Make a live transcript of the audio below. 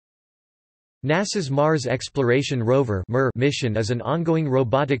NASA's Mars Exploration Rover mission is an ongoing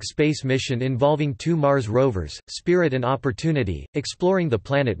robotic space mission involving two Mars rovers, Spirit and Opportunity, exploring the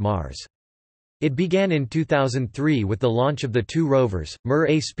planet Mars. It began in 2003 with the launch of the two rovers,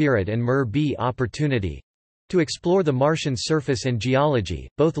 MER-A Spirit and MER-B Opportunity, to explore the Martian surface and geology.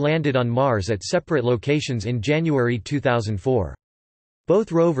 Both landed on Mars at separate locations in January 2004.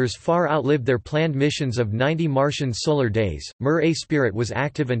 Both rovers far outlived their planned missions of 90 Martian solar days. MER-A Spirit was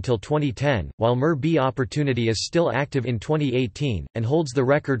active until 2010, while MER-B Opportunity is still active in 2018, and holds the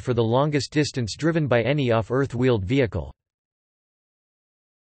record for the longest distance driven by any off-Earth wheeled vehicle.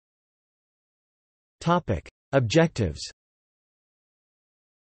 Objectives.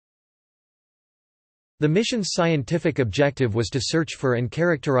 The mission's scientific objective was to search for and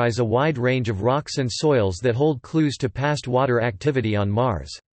characterize a wide range of rocks and soils that hold clues to past water activity on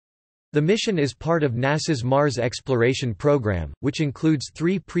Mars. The mission is part of NASA's Mars Exploration Program, which includes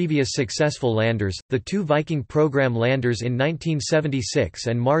 3 previous successful landers, the 2 Viking program landers in 1976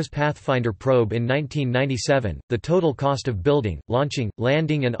 and Mars Pathfinder probe in 1997. The total cost of building, launching,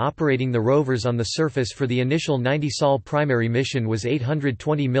 landing and operating the rovers on the surface for the initial 90 Sol primary mission was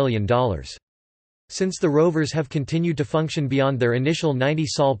 $820 million. Since the rovers have continued to function beyond their initial 90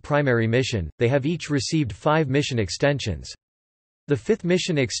 Sol primary mission, they have each received 5 mission extensions. The 5th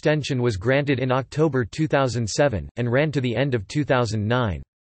mission extension was granted in October 2007, and ran to the end of 2009.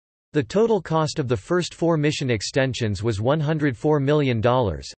 The total cost of the first 4 mission extensions was $104 million,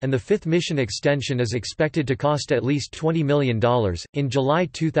 and the 5th mission extension is expected to cost at least $20 million. In July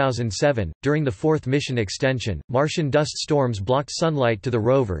 2007, during the 4th mission extension, Martian dust storms blocked sunlight to the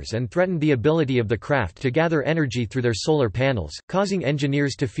rovers and threatened the ability of the craft to gather energy through their solar panels, causing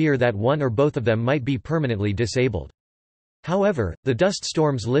engineers to fear that one or both of them might be permanently disabled. However, the dust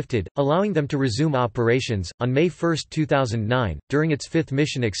storms lifted, allowing them to resume operations. On May 1, 2009, during its 5th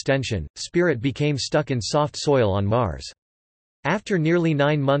mission extension, Spirit became stuck in soft soil on Mars. After nearly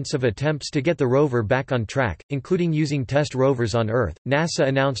 9 months of attempts to get the rover back on track, including using test rovers on Earth, NASA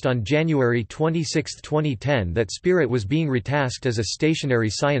announced on January 26, 2010 that Spirit was being retasked as a stationary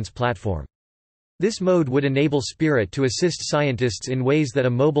science platform. This mode would enable Spirit to assist scientists in ways that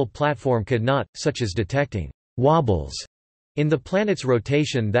a mobile platform could not, such as detecting wobbles in the planet's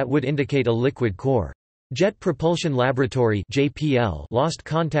rotation that would indicate a liquid core. Jet Propulsion Laboratory (JPL) lost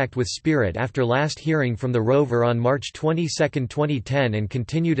contact with Spirit after last hearing from the rover on March 22, 2010, and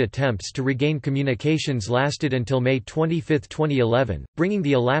continued attempts to regain communications lasted until May 25, 2011, bringing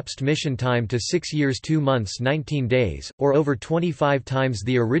the elapsed mission time to 6 years 2 months 19 days, or over 25 times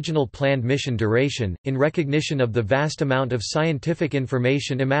the original planned mission duration. In recognition of the vast amount of scientific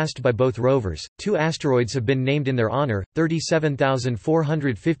information amassed by both rovers, 2 asteroids have been named in their honor: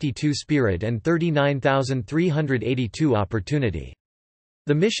 37,452 Spirit and 39,382 Opportunity.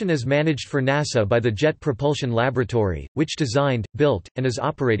 The mission is managed for NASA by the Jet Propulsion Laboratory, which designed, built, and is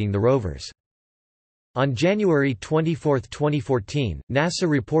operating the rovers. On January 24, 2014, NASA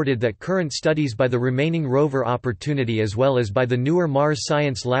reported that current studies by the remaining rover Opportunity as well as by the newer Mars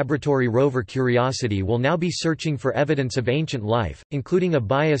Science Laboratory rover Curiosity will now be searching for evidence of ancient life, including a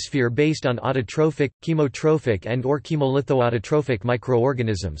biosphere based on autotrophic, chemotrophic and/or chemolithoautotrophic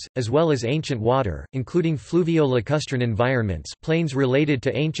microorganisms, as well as ancient water, including fluvio-lacustrine environments, plains related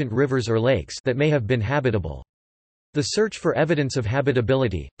to ancient rivers or lakes that may have been habitable. The search for evidence of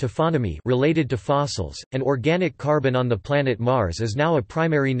habitability, taphonomy related to fossils, and organic carbon on the planet Mars is now a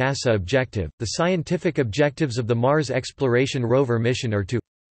primary NASA objective. The scientific objectives of the Mars Exploration Rover mission are to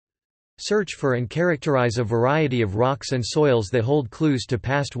search for and characterize a variety of rocks and soils that hold clues to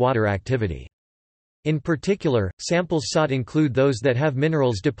past water activity. In particular, samples sought include those that have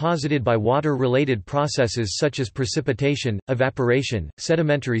minerals deposited by water-related processes such as precipitation, evaporation,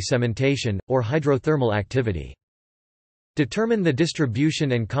 sedimentary cementation, or hydrothermal activity. Determine the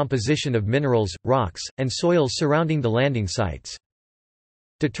distribution and composition of minerals, rocks, and soils surrounding the landing sites.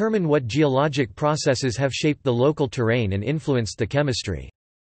 Determine what geologic processes have shaped the local terrain and influenced the chemistry.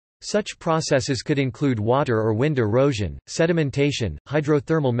 Such processes could include water or wind erosion, sedimentation,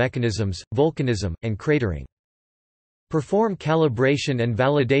 hydrothermal mechanisms, volcanism, and cratering. Perform calibration and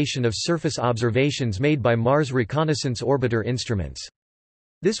validation of surface observations made by Mars Reconnaissance Orbiter instruments.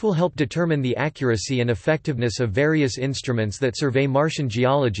 This will help determine the accuracy and effectiveness of various instruments that survey Martian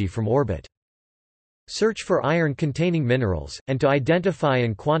geology from orbit. Search for iron-containing minerals, and to identify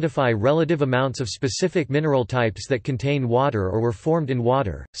and quantify relative amounts of specific mineral types that contain water or were formed in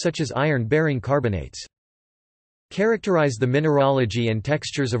water, such as iron-bearing carbonates. Characterize the mineralogy and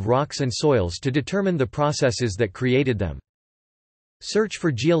textures of rocks and soils to determine the processes that created them. Search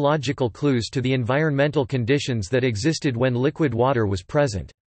for geological clues to the environmental conditions that existed when liquid water was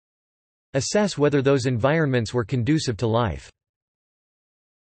present. assess whether those environments were conducive to life.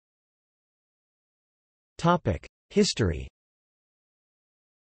 History.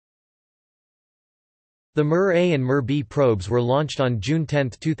 The Mir-A and Mir-B probes were launched on June 10,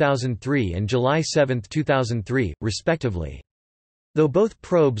 2003 and July 7, 2003, respectively. Though both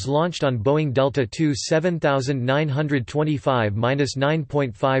probes launched on Boeing Delta II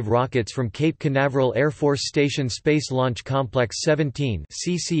 7925-9.5 rockets from Cape Canaveral Air Force Station Space Launch Complex 17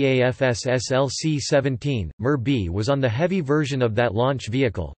 (CCAFS-SLC-17), Mir-B was on the heavy version of that launch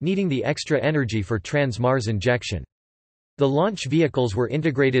vehicle, needing the extra energy for trans-Mars injection. The launch vehicles were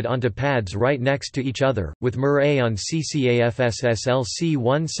integrated onto pads right next to each other, with Mir-A on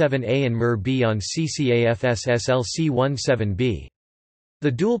CCAFS-SLC-17A and Mir-B on CCAFS-SLC-17B.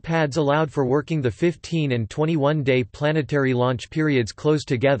 The dual pads allowed for working the 15 and 21-day planetary launch periods close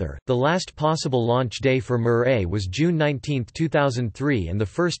together. The last possible launch day for Mir-A was June 19, 2003, and the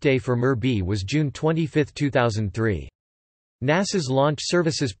first day for Mir-B was June 25, 2003. NASA's Launch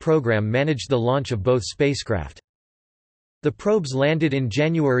Services Program managed the launch of both spacecraft. The probes landed in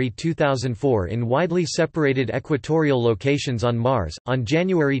January 2004 in widely separated equatorial locations on Mars. On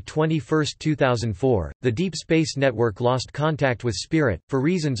January 21, 2004, the Deep Space Network lost contact with Spirit, for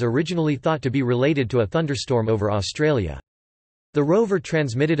reasons originally thought to be related to a thunderstorm over Australia. The rover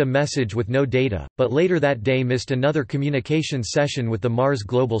transmitted a message with no data, but later that day missed another communications session with the Mars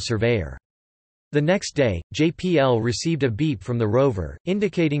Global Surveyor. The next day, JPL received a beep from the rover,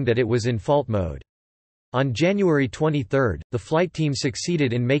 indicating that it was in fault mode. On January 23, the flight team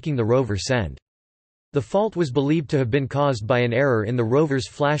succeeded in making the rover send. The fault was believed to have been caused by an error in the rover's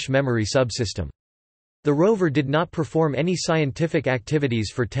flash memory subsystem. The rover did not perform any scientific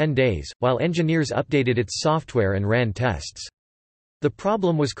activities for 10 days, while engineers updated its software and ran tests. The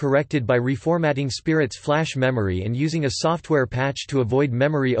problem was corrected by reformatting Spirit's flash memory and using a software patch to avoid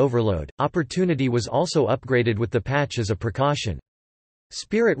memory overload. Opportunity was also upgraded with the patch as a precaution.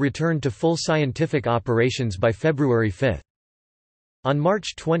 Spirit returned to full scientific operations by February 5. On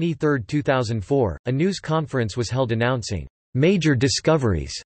March 23, 2004, a news conference was held announcing major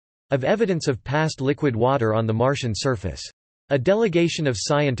discoveries of evidence of past liquid water on the Martian surface. A delegation of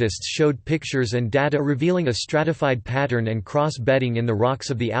scientists showed pictures and data revealing a stratified pattern and cross-bedding in the rocks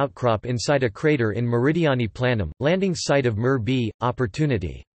of the outcrop inside a crater in Meridiani Planum, landing site of Mir-B,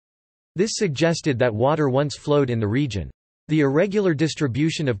 Opportunity. This suggested that water once flowed in the region. The irregular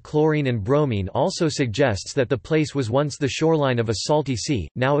distribution of chlorine and bromine also suggests that the place was once the shoreline of a salty sea,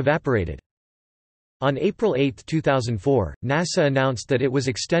 now evaporated. On April 8, 2004, NASA announced that it was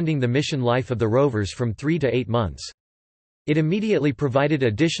extending the mission life of the rovers from 3 to 8 months. It immediately provided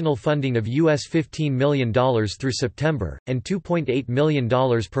additional funding of US $15 million through September, and $2.8 million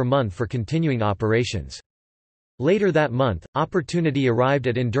per month for continuing operations. Later that month, Opportunity arrived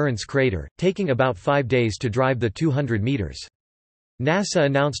at Endurance Crater, taking about 5 days to drive the 200 meters. NASA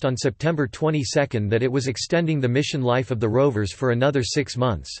announced on September 22 that it was extending the mission life of the rovers for another 6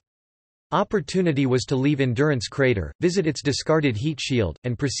 months. Opportunity was to leave Endurance Crater, visit its discarded heat shield,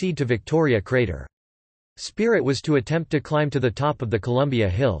 and proceed to Victoria Crater. Spirit was to attempt to climb to the top of the Columbia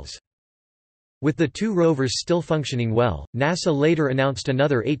Hills. With the two rovers still functioning well, NASA later announced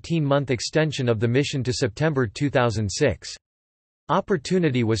another 18-month extension of the mission to September 2006.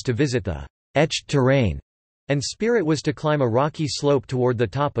 Opportunity was to visit the etched terrain, and Spirit was to climb a rocky slope toward the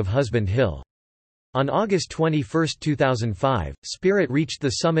top of Husband Hill. On August 21, 2005, Spirit reached the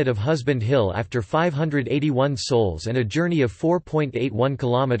summit of Husband Hill after 581 sols and a journey of 4.81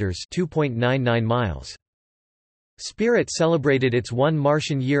 kilometers (2.99 miles). Spirit celebrated its 1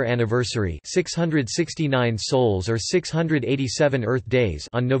 Martian year anniversary, 669 sols or 687 Earth days,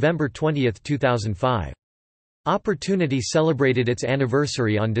 on November 20, 2005. Opportunity celebrated its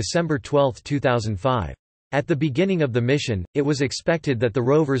anniversary on December 12, 2005. At the beginning of the mission, it was expected that the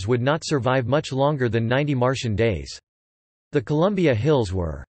rovers would not survive much longer than 90 Martian days. The Columbia Hills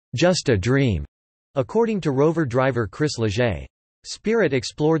were just a dream, according to rover driver Chris Leger. Spirit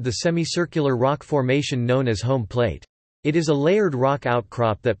explored the semicircular rock formation known as Home Plate. It is a layered rock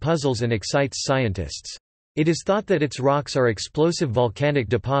outcrop that puzzles and excites scientists. It is thought that its rocks are explosive volcanic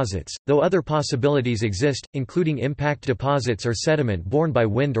deposits, though other possibilities exist, including impact deposits or sediment borne by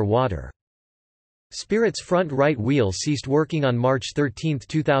wind or water. Spirit's front right wheel ceased working on March 13,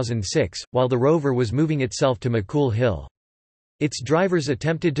 2006, while the rover was moving itself to McCool Hill. Its drivers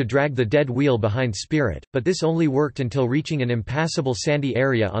attempted to drag the dead wheel behind Spirit, but this only worked until reaching an impassable sandy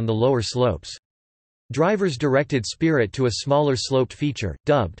area on the lower slopes. Drivers directed Spirit to a smaller sloped feature,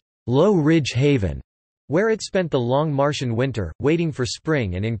 dubbed Low Ridge Haven, where it spent the long Martian winter, waiting for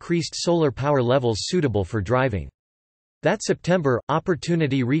spring and increased solar power levels suitable for driving. That September,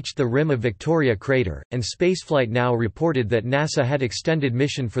 Opportunity reached the rim of Victoria crater, and Spaceflight Now reported that NASA had extended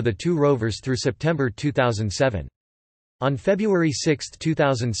mission for the two rovers through September 2007. On February 6,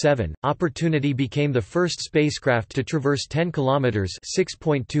 2007, Opportunity became the first spacecraft to traverse 10 kilometers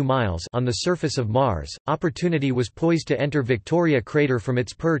 (6.2 miles) on the surface of Mars. Opportunity was poised to enter Victoria crater from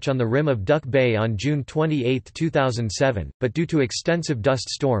its perch on the rim of Duck Bay on June 28, 2007, but due to extensive dust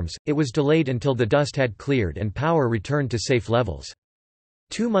storms, it was delayed until the dust had cleared and power returned to safe levels.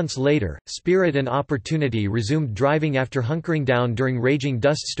 2 months later, Spirit and Opportunity resumed driving after hunkering down during raging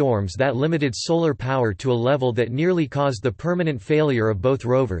dust storms that limited solar power to a level that nearly caused the permanent failure of both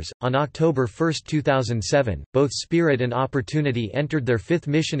rovers. On October 1, 2007, both Spirit and Opportunity entered their fifth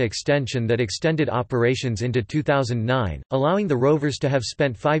mission extension that extended operations into 2009, allowing the rovers to have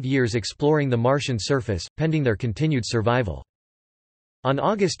spent 5 years exploring the Martian surface, pending their continued survival. On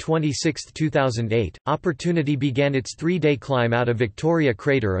August 26, 2008, Opportunity began its 3-day climb out of Victoria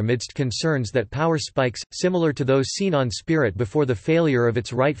crater amidst concerns that power spikes, similar to those seen on Spirit before the failure of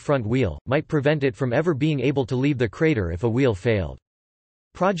its right front wheel, might prevent it from ever being able to leave the crater if a wheel failed.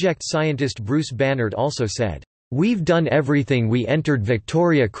 Project scientist Bruce Bannard also said, "We've done everything we entered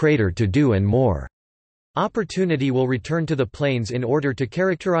Victoria crater to do and more." Opportunity will return to the plains in order to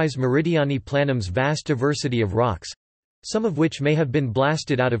characterize Meridiani Planum's vast diversity of rocks, some of which may have been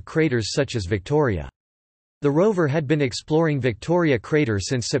blasted out of craters such as Victoria. The rover had been exploring Victoria crater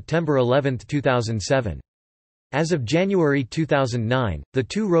since September 11, 2007. As of January 2009, the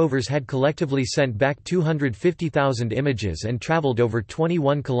two rovers had collectively sent back 250,000 images and traveled over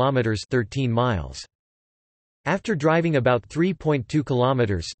 21 kilometers (13 miles). After driving about 3.2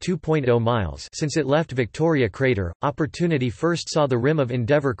 kilometers (2.0 miles) since it left Victoria crater, Opportunity first saw the rim of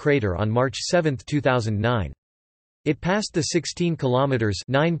Endeavour crater on March 7, 2009. It passed the 16 kilometers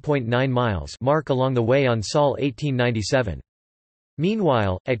 (9.9 miles) mark along the way on Sol 1897.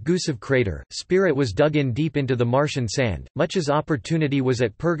 Meanwhile, at Gusev crater, Spirit was dug in deep into the Martian sand, much as Opportunity was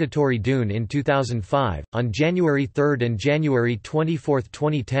at Purgatory Dune in 2005. On January 3 and January 24,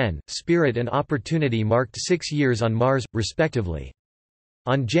 2010, Spirit and Opportunity marked 6 years on Mars, respectively.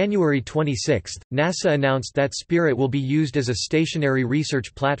 On January 26, NASA announced that Spirit will be used as a stationary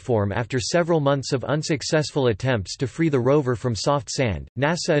research platform after several months of unsuccessful attempts to free the rover from soft sand.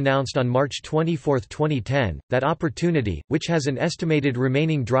 NASA announced on March 24, 2010, that Opportunity, which has an estimated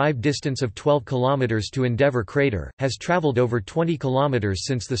remaining drive distance of 12 km to Endeavour crater, has traveled over 20 km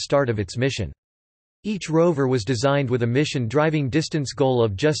since the start of its mission. Each rover was designed with a mission driving distance goal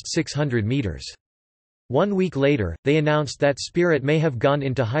of just 600 meters. 1 week later, they announced that Spirit may have gone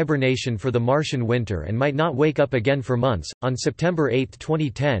into hibernation for the Martian winter and might not wake up again for months. On September 8,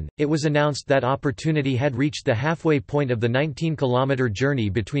 2010, it was announced that Opportunity had reached the halfway point of the 19-kilometer journey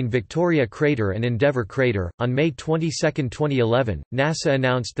between Victoria crater and Endeavour crater. On May 22, 2011, NASA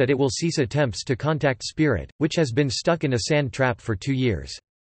announced that it will cease attempts to contact Spirit, which has been stuck in a sand trap for 2 years.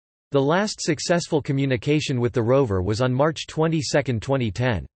 The last successful communication with the rover was on March 22,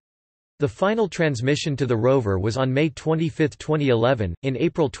 2010. The final transmission to the rover was on May 25, 2011. In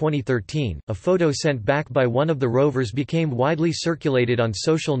April 2013, a photo sent back by one of the rovers became widely circulated on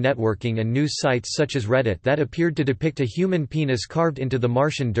social networking and news sites such as Reddit that appeared to depict a human penis carved into the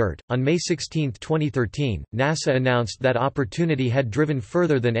Martian dirt. On May 16, 2013, NASA announced that Opportunity had driven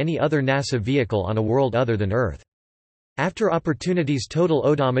further than any other NASA vehicle on a world other than Earth. After Opportunity's total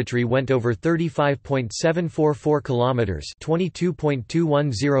odometry went over 35.744 kilometers,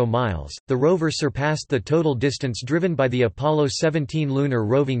 22.210 miles, the rover surpassed the total distance driven by the Apollo 17 lunar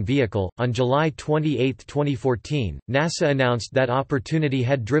roving vehicle. On July 28, 2014, NASA announced that Opportunity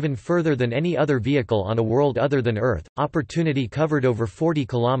had driven further than any other vehicle on a world other than Earth. Opportunity covered over 40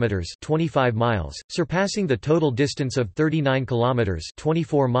 kilometers, 25 miles, surpassing the total distance of 39 kilometers,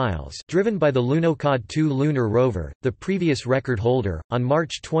 24 miles, driven by the Lunokhod 2 lunar rover, the previous record holder. On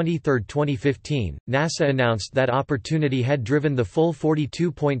March 23, 2015, NASA announced that Opportunity had driven the full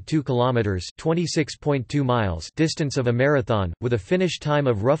 42.2 kilometers, 26.2 miles distance of a marathon, with a finish time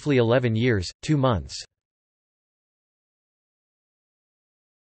of roughly 11 years, 2 months.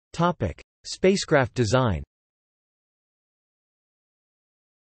 Topic: Spacecraft design.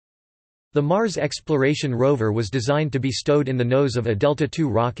 The Mars Exploration Rover was designed to be stowed in the nose of a Delta II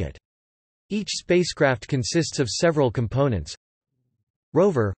rocket. Each spacecraft consists of several components.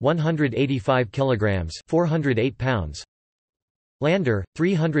 Rover, 185 kilograms, 408 pounds. Lander,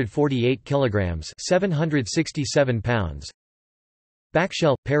 348 kilograms, 767 pounds.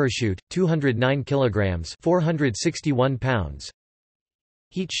 Backshell parachute, 209 kilograms, 461 pounds.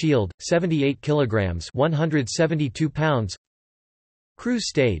 Heat shield, 78 kilograms, 172 pounds. Cruise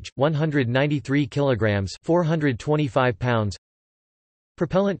stage, 193 kilograms, 425 pounds.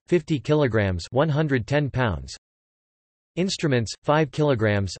 Propellant, 50 kilograms, 110 pounds. Instruments, 5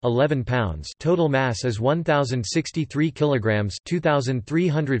 kilograms, 11 pounds. Total mass is 1063 kilograms,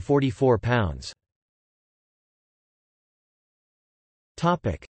 2344 pounds.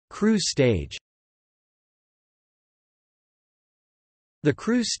 Topic: Cruise stage. The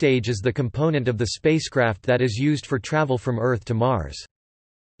cruise stage is the component of the spacecraft that is used for travel from Earth to Mars.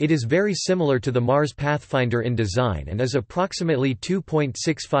 It is very similar to the Mars Pathfinder in design and is approximately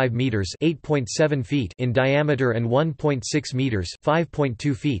 2.65 meters (8.7 feet) in diameter and 1.6 meters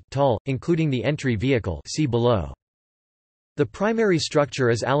 (5.2 feet) tall, including the entry vehicle. See below. The primary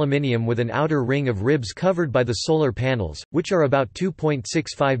structure is aluminium with an outer ring of ribs covered by the solar panels, which are about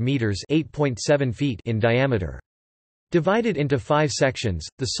 2.65 meters (8.7 feet) in diameter. Divided into 5 sections,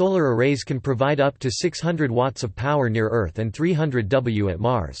 the solar arrays can provide up to 600 watts of power near Earth and 300 W at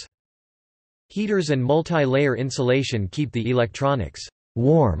Mars. Heaters and multi-layer insulation keep the electronics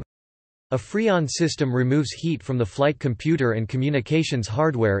warm. A Freon system removes heat from the flight computer and communications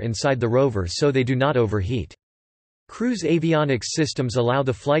hardware inside the rover so they do not overheat. Cruise avionics systems allow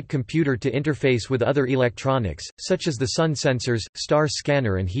the flight computer to interface with other electronics, such as the sun sensors, star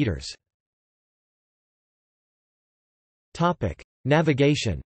scanner and heaters.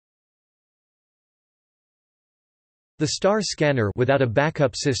 Navigation. The star scanner without a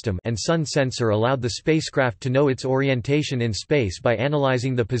backup system and sun sensor allowed the spacecraft to know its orientation in space by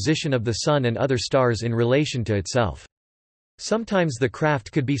analyzing the position of the Sun and other stars in relation to itself. Sometimes the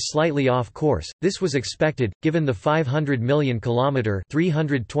craft could be slightly off course. This was expected, given the 500 million kilometer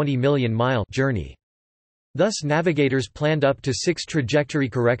 (320 million mile) journey. Thus navigators planned up to 6 trajectory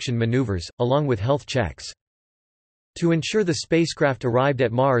correction maneuvers, along with health checks. To ensure the spacecraft arrived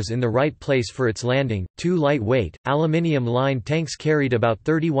at Mars in the right place for its landing, 2 lightweight, aluminium-lined tanks carried about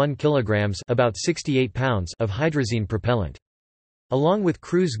 31 kilograms (about 68 pounds) of hydrazine propellant. Along with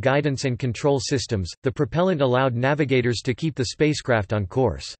cruise guidance and control systems, the propellant allowed navigators to keep the spacecraft on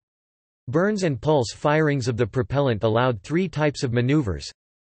course. Burns and pulse firings of the propellant allowed 3 types of maneuvers.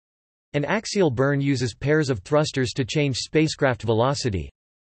 An axial burn uses pairs of thrusters to change spacecraft velocity.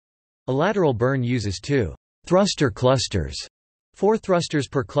 A lateral burn uses 2 thruster clusters, 4 thrusters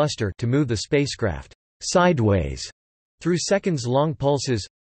per cluster, to move the spacecraft sideways through seconds-long pulses.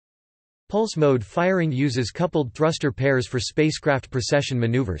 Pulse mode firing uses coupled thruster pairs for spacecraft precession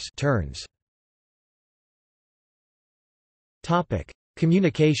maneuvers turns.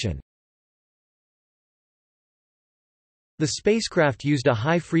 Communication. The spacecraft used a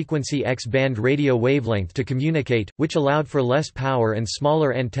high-frequency X-band radio wavelength to communicate, which allowed for less power and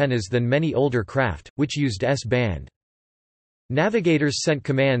smaller antennas than many older craft, which used S-band. Navigators sent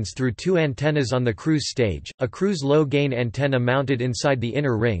commands through 2 antennas on the cruise stage, a cruise low-gain antenna mounted inside the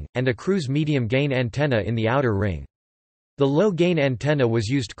inner ring, and a cruise medium-gain antenna in the outer ring. The low-gain antenna was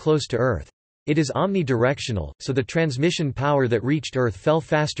used close to Earth. It is omnidirectional, so the transmission power that reached Earth fell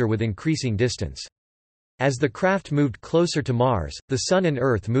faster with increasing distance. As the craft moved closer to Mars, the Sun and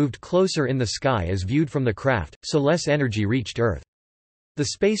Earth moved closer in the sky as viewed from the craft, so less energy reached Earth. The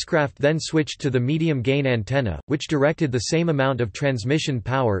spacecraft then switched to the medium-gain antenna, which directed the same amount of transmission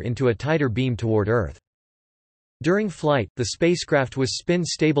power into a tighter beam toward Earth. During flight, the spacecraft was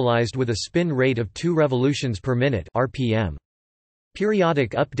spin-stabilized with a spin rate of 2 revolutions per minute (rpm).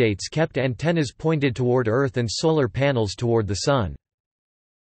 Periodic updates kept antennas pointed toward Earth and solar panels toward the Sun.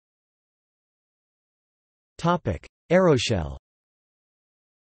 Aeroshell.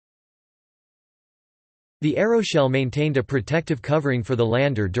 The aeroshell maintained a protective covering for the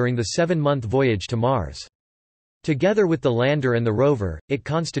lander during the 7-month voyage to Mars. Together with the lander and the rover, it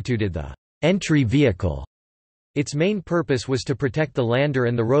constituted the entry vehicle. Its main purpose was to protect the lander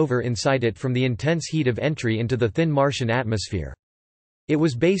and the rover inside it from the intense heat of entry into the thin Martian atmosphere. It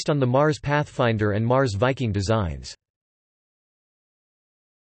was based on the Mars Pathfinder and Mars Viking designs.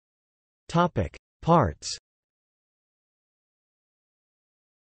 Parts.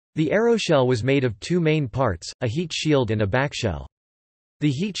 The aeroshell was made of 2 main parts, a heat shield and a backshell. The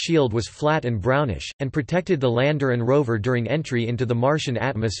heat shield was flat and brownish, and protected the lander and rover during entry into the Martian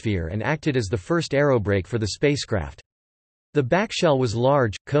atmosphere and acted as the first aerobrake for the spacecraft. The backshell was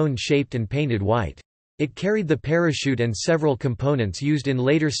large, cone-shaped and painted white. It carried the parachute and several components used in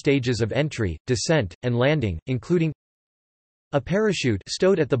later stages of entry, descent, and landing, including a parachute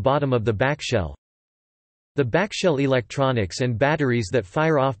stowed at the bottom of the backshell, the backshell electronics and batteries that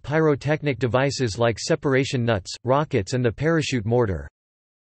fire off pyrotechnic devices like separation nuts, rockets and the parachute mortar.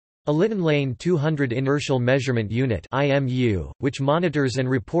 A Lytton Lane 200 Inertial Measurement Unit (IMU), which monitors and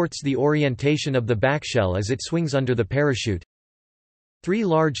reports the orientation of the backshell as it swings under the parachute. Three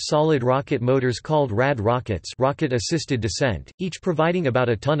large solid rocket motors called RAD rockets, rocket-assisted descent, each providing about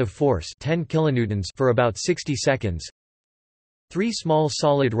a ton of force, 10 kilonewtons, for about 60 seconds. Three small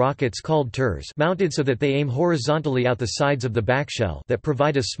solid rockets called TERS, mounted so that they aim horizontally out the sides of the backshell, that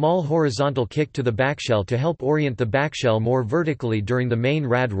provide a small horizontal kick to the backshell to help orient the backshell more vertically during the main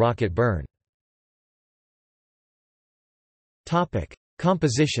RAD rocket burn. Topic: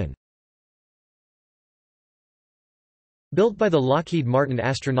 Composition. Built by the Lockheed Martin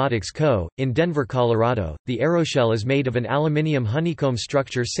Astronautics Co., in Denver, Colorado, the aeroshell is made of an aluminium honeycomb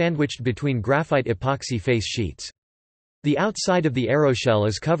structure sandwiched between graphite epoxy face sheets. The outside of the aeroshell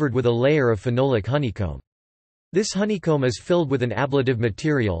is covered with a layer of phenolic honeycomb. This honeycomb is filled with an ablative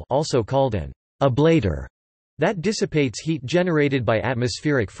material, also called an ablator, that dissipates heat generated by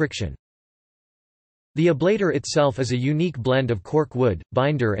atmospheric friction. The ablator itself is a unique blend of cork wood,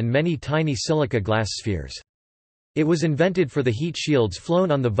 binder and many tiny silica glass spheres. It was invented for the heat shields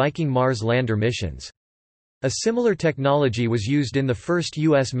flown on the Viking Mars lander missions. A similar technology was used in the first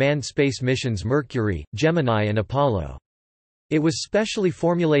U.S. manned space missions Mercury, Gemini and Apollo. It was specially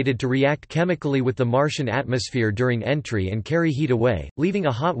formulated to react chemically with the Martian atmosphere during entry and carry heat away, leaving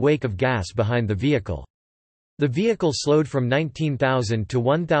a hot wake of gas behind the vehicle. The vehicle slowed from 19,000 to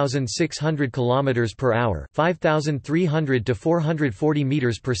 1,600 km per hour, 5,300 to 440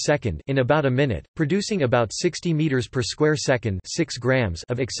 meters per second in about a minute, producing about 60 meters per square second, 6 grams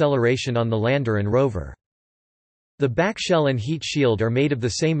of acceleration on the lander and rover. The backshell and heat shield are made of the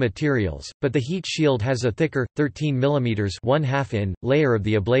same materials, but the heat shield has a thicker, 13 mm (1/2 in) layer of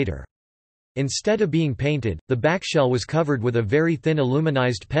the ablator. Instead of being painted, the backshell was covered with a very thin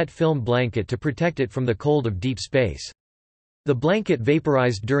aluminized PET film blanket to protect it from the cold of deep space. The blanket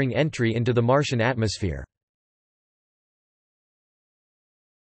vaporized during entry into the Martian atmosphere.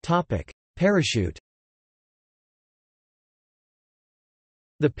 Parachute.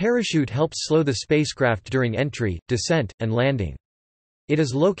 The parachute helps slow the spacecraft during entry, descent, and landing. It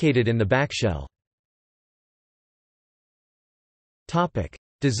is located in the backshell.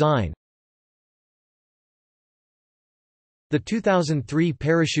 Design. The 2003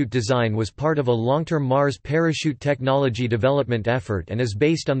 parachute design was part of a long-term Mars parachute technology development effort and is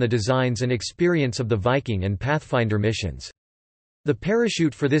based on the designs and experience of the Viking and Pathfinder missions. The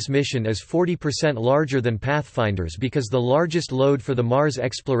parachute for this mission is 40% larger than Pathfinder's because the largest load for the Mars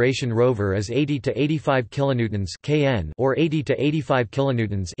Exploration Rover is 80 to 85 kilonewtons (kN) or 80 to 85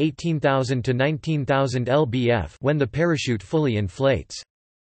 kilonewtons (18,000 to 19,000 lbf) when the parachute fully inflates.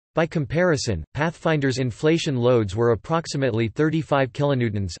 By comparison, Pathfinder's inflation loads were approximately 35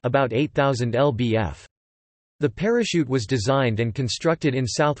 kilonewtons, about 8,000 lbf. The parachute was designed and constructed in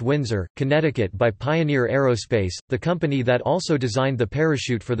South Windsor, Connecticut by Pioneer Aerospace, the company that also designed the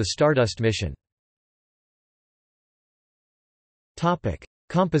parachute for the Stardust mission.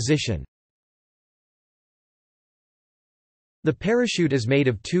 Composition. The parachute is made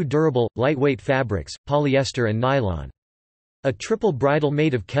of two durable, lightweight fabrics, polyester and nylon. A triple bridle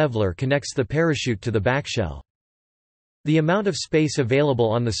made of Kevlar connects the parachute to the backshell. The amount of space available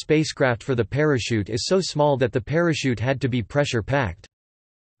on the spacecraft for the parachute is so small that the parachute had to be pressure-packed.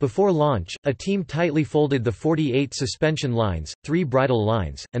 Before launch, a team tightly folded the 48 suspension lines, 3 bridle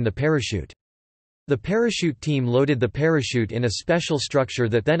lines, and the parachute. The parachute team loaded the parachute in a special structure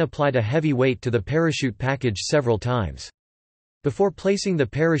that then applied a heavy weight to the parachute package several times. Before placing the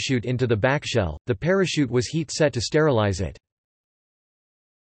parachute into the backshell, the parachute was heat-set to sterilize it.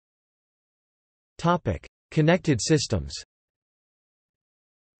 Connected systems.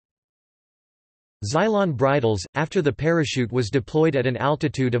 Xylon bridles. After the parachute was deployed at an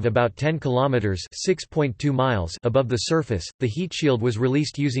altitude of about 10 km (6.2 miles) above the surface, the heat shield was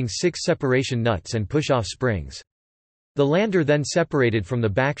released using 6 separation nuts and push-off springs. The lander then separated from the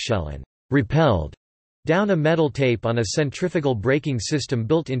backshell and repelled down a metal tape on a centrifugal braking system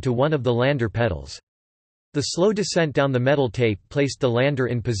built into one of the lander pedals. The slow descent down the metal tape placed the lander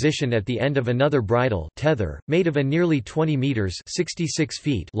in position at the end of another bridle tether, made of a nearly 20 meters (66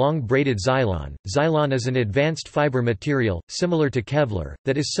 feet) long braided Xylon. Xylon is an advanced fiber material, similar to Kevlar,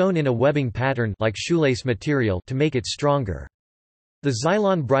 that is sewn in a webbing pattern like shoelace material to make it stronger. The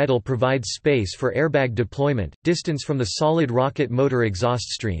Xylon bridle provides space for airbag deployment, distance from the solid rocket motor exhaust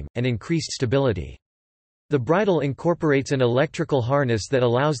stream, and increased stability. The bridle incorporates an electrical harness that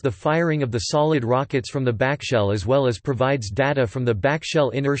allows the firing of the solid rockets from the backshell as well as provides data from the backshell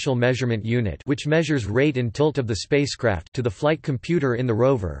inertial measurement unit, which measures rate and tilt of the spacecraft, to the flight computer in the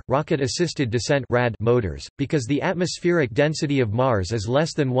rover. Rocket-assisted descent (RAD) motors. Because the atmospheric density of Mars is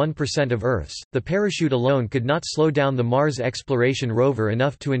less than 1% of Earth's, the parachute alone could not slow down the Mars Exploration Rover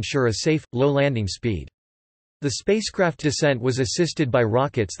enough to ensure a safe, low landing speed. The spacecraft descent was assisted by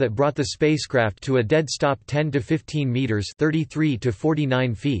rockets that brought the spacecraft to a dead stop 10 to 15 meters (33 to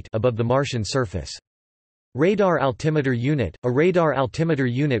 49 feet) above the Martian surface. Radar altimeter unit. A radar altimeter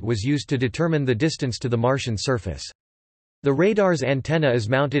unit was used to determine the distance to the Martian surface. The radar's antenna is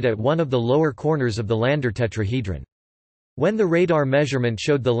mounted at one of the lower corners of the lander tetrahedron. When the radar measurement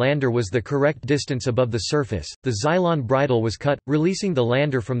showed the lander was the correct distance above the surface, the Xylon bridle was cut, releasing the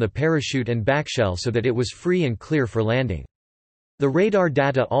lander from the parachute and backshell so that it was free and clear for landing. The radar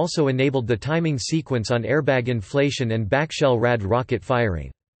data also enabled the timing sequence on airbag inflation and backshell rad rocket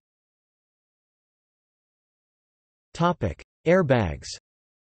firing. Airbags.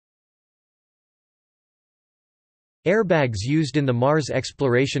 Airbags used in the Mars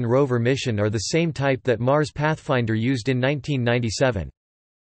Exploration Rover mission are the same type that Mars Pathfinder used in 1997.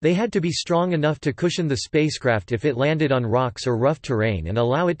 They had to be strong enough to cushion the spacecraft if it landed on rocks or rough terrain and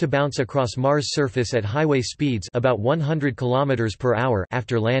allow it to bounce across Mars' surface at highway speeds about 100 km per hour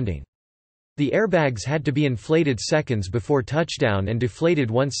after landing. The airbags had to be inflated seconds before touchdown and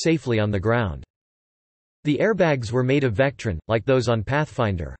deflated once safely on the ground. The airbags were made of Vectron, like those on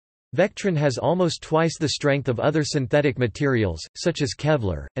Pathfinder. Vectron has almost twice the strength of other synthetic materials, such as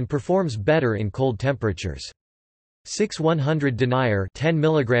Kevlar, and performs better in cold temperatures. 6 100 denier 10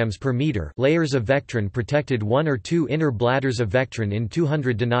 mg per meter layers of Vectron protected one or two inner bladders of Vectron in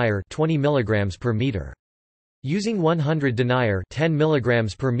 200 denier 20 mg per meter. Using 100 denier 10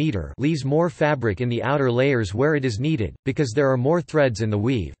 mg per meter leaves more fabric in the outer layers where it is needed, because there are more threads in the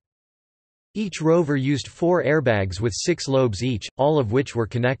weave. Each rover used 4 airbags with 6 lobes each, all of which were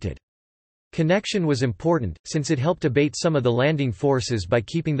connected. Connection was important, since it helped abate some of the landing forces by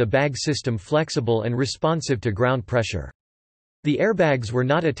keeping the bag system flexible and responsive to ground pressure. The airbags were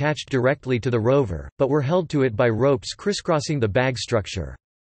not attached directly to the rover, but were held to it by ropes crisscrossing the bag structure.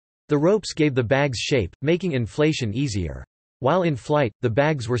 The ropes gave the bag's shape, making inflation easier. While in flight, the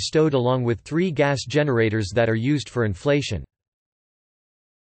bags were stowed along with 3 gas generators that are used for inflation.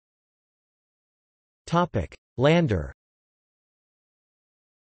 Lander.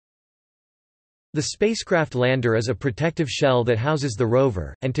 The spacecraft lander is a protective shell that houses the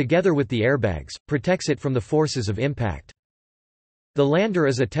rover, and together with the airbags, protects it from the forces of impact. The lander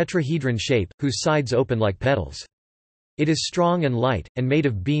is a tetrahedron shape, whose sides open like petals. It is strong and light, and made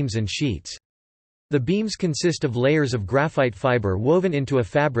of beams and sheets. The beams consist of layers of graphite fiber woven into a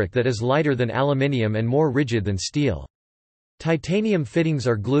fabric that is lighter than aluminium and more rigid than steel. Titanium fittings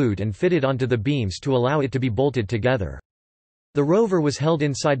are glued and fitted onto the beams to allow it to be bolted together. The rover was held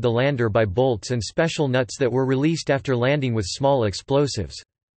inside the lander by bolts and special nuts that were released after landing with small explosives.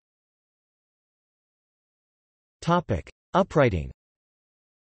 Uprighting.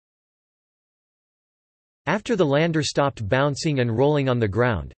 After the lander stopped bouncing and rolling on the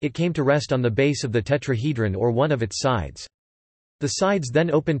ground, it came to rest on the base of the tetrahedron or one of its sides. The sides then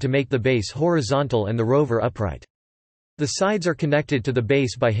opened to make the base horizontal and the rover upright. The sides are connected to the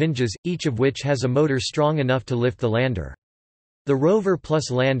base by hinges, each of which has a motor strong enough to lift the lander. The rover plus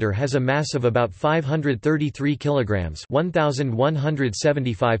lander has a mass of about 533 kilograms,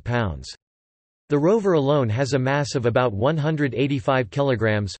 1,175 pounds. The rover alone has a mass of about 185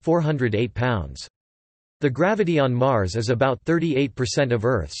 kilograms, 408 pounds. The gravity on Mars is about 38% of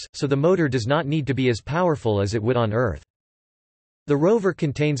Earth's, so the motor does not need to be as powerful as it would on Earth. The rover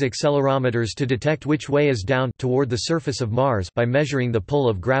contains accelerometers to detect which way is down toward the surface of Mars by measuring the pull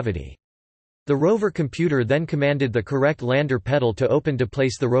of gravity. The rover computer then commanded the correct lander pedal to open to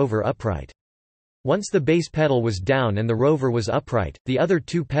place the rover upright. Once the base pedal was down and the rover was upright, the other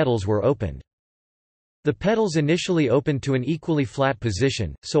 2 pedals were opened. The pedals initially opened to an equally flat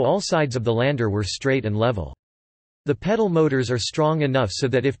position, so all sides of the lander were straight and level. The pedal motors are strong enough so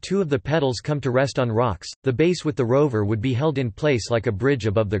that if 2 of the pedals come to rest on rocks, the base with the rover would be held in place like a bridge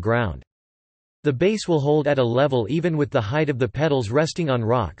above the ground. The base will hold at a level even with the height of the pedals resting on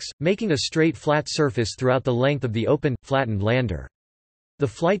rocks, making a straight flat surface throughout the length of the open, flattened lander. The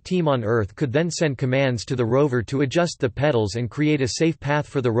flight team on Earth could then send commands to the rover to adjust the pedals and create a safe path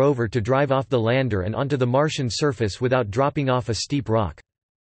for the rover to drive off the lander and onto the Martian surface without dropping off a steep rock.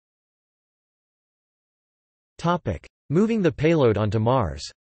 Moving the payload onto Mars.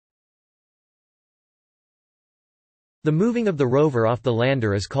 The moving of the rover off the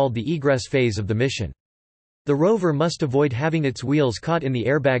lander is called the egress phase of the mission. The rover must avoid having its wheels caught in the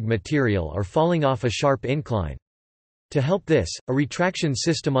airbag material or falling off a sharp incline. To help this, a retraction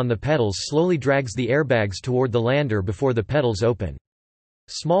system on the pedals slowly drags the airbags toward the lander before the pedals open.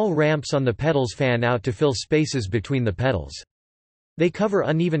 Small ramps on the pedals fan out to fill spaces between the pedals. They cover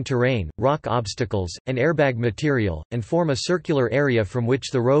uneven terrain, rock obstacles, and airbag material, and form a circular area from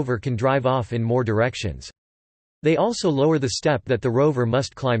which the rover can drive off in more directions. They also lower the step that the rover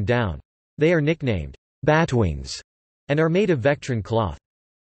must climb down. They are nicknamed batwings and are made of Vectran cloth.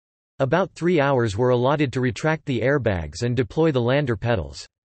 About 3 hours were allotted to retract the airbags and deploy the lander pedals.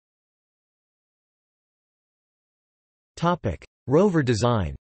 Rover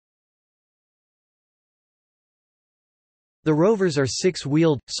design. The rovers are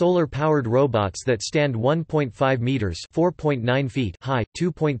 6-wheeled, solar-powered robots that stand 1.5 meters (4.9 feet) high,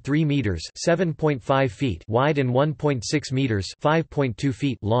 2.3 meters (7.5 feet) wide and 1.6 meters (5.2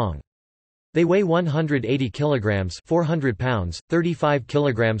 feet) long. They weigh 180 kilograms (400 pounds), 35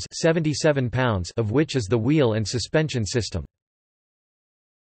 kilograms (77 pounds) of which is the wheel and suspension system.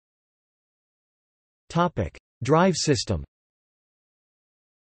 Topic: Drive system.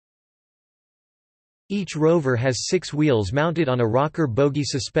 Each rover has 6 wheels mounted on a rocker bogie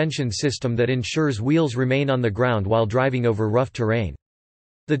suspension system that ensures wheels remain on the ground while driving over rough terrain.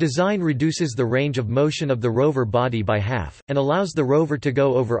 The design reduces the range of motion of the rover body by half, and allows the rover to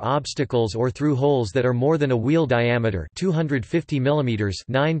go over obstacles or through holes that are more than a wheel diameter 250 mm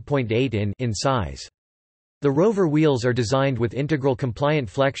 (9.8 in) size. The rover wheels are designed with integral compliant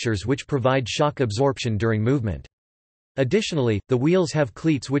flexures which provide shock absorption during movement. Additionally, the wheels have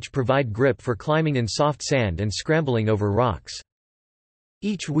cleats which provide grip for climbing in soft sand and scrambling over rocks.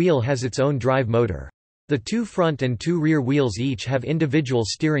 Each wheel has its own drive motor. The 2 front and 2 rear wheels each have individual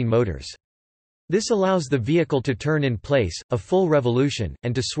steering motors. This allows the vehicle to turn in place, a full revolution,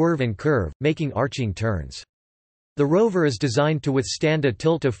 and to swerve and curve, making arching turns. The rover is designed to withstand a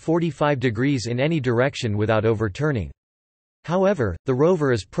tilt of 45 degrees in any direction without overturning. However, the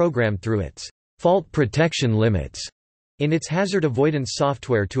rover is programmed through its fault protection limits in its hazard avoidance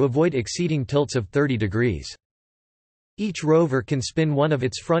software to avoid exceeding tilts of 30 degrees. Each rover can spin one of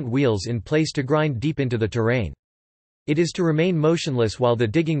its front wheels in place to grind deep into the terrain. It is to remain motionless while the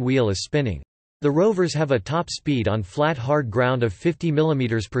digging wheel is spinning. The rovers have a top speed on flat hard ground of 50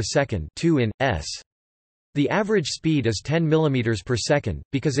 mm per second, 2 in s. The average speed is 10 mm per second,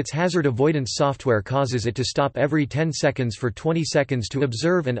 because its hazard avoidance software causes it to stop every 10 seconds for 20 seconds to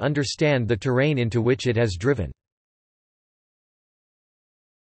observe and understand the terrain into which it has driven.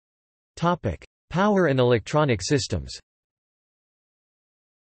 Power and electronic systems.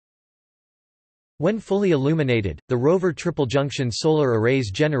 When fully illuminated, the rover triple-junction solar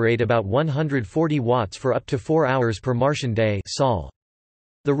arrays generate about 140 watts for up to 4 hours per Martian day (sol).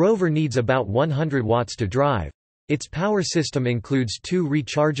 The rover needs about 100 watts to drive. Its power system includes 2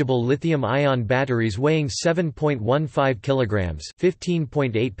 rechargeable lithium-ion batteries weighing 7.15 kilograms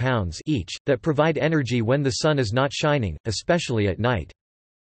 (15.8 pounds) each, that provide energy when the sun is not shining, especially at night.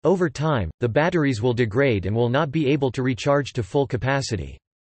 Over time, the batteries will degrade and will not be able to recharge to full capacity.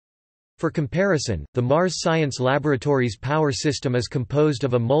 For comparison, the Mars Science Laboratory's power system is composed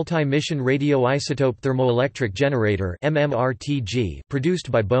of a multi-mission radioisotope thermoelectric generator (MMRTG)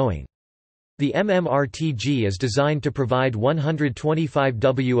 produced by Boeing. The MMRTG is designed to provide 125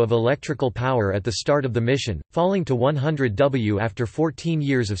 W of electrical power at the start of the mission, falling to 100 W after 14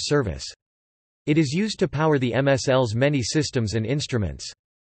 years of service. It is used to power the MSL's many systems and instruments.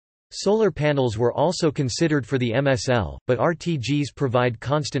 Solar panels were also considered for the MSL, but RTGs provide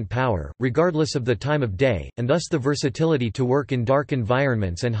constant power, regardless of the time of day, and thus the versatility to work in dark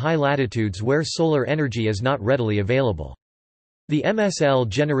environments and high latitudes where solar energy is not readily available. The MSL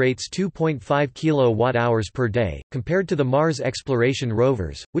generates 2.5 kWh per day, compared to the Mars Exploration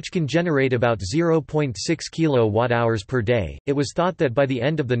Rovers, which can generate about 0.6 kWh per day. It was thought that by the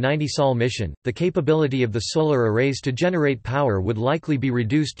end of the 90 Sol mission, the capability of the solar arrays to generate power would likely be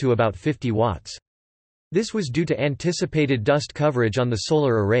reduced to about 50 watts. This was due to anticipated dust coverage on the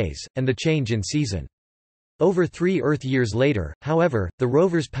solar arrays, and the change in season. Over 3 Earth years later, however, the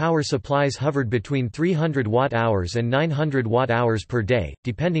rover's power supplies hovered between 300 watt-hours and 900 watt-hours per day,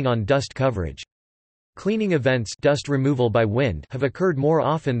 depending on dust coverage. Cleaning events, dust removal by wind, have occurred more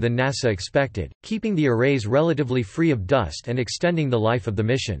often than NASA expected, keeping the arrays relatively free of dust and extending the life of the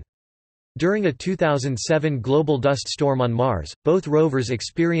mission. During a 2007 global dust storm on Mars, both rovers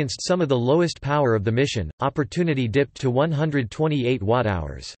experienced some of the lowest power of the mission. Opportunity dipped to 128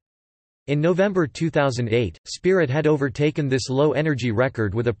 watt-hours. In November 2008, Spirit had overtaken this low-energy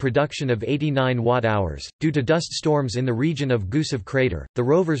record with a production of 89 watt-hours. Due to dust storms in the region of Gusev Crater, the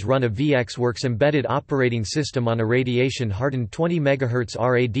rovers run a VxWorks embedded operating system on a radiation-hardened 20 MHz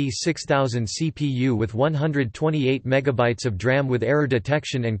RAD 6000 CPU with 128 MB of DRAM with error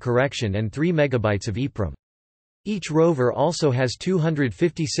detection and correction and 3 MB of EEPROM. Each rover also has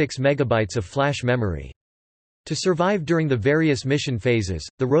 256 MB of flash memory. To survive during the various mission phases,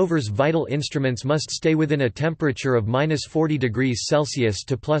 the rover's vital instruments must stay within a temperature of -40 degrees Celsius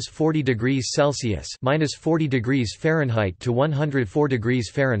to +40 degrees Celsius (-40 degrees Fahrenheit to 104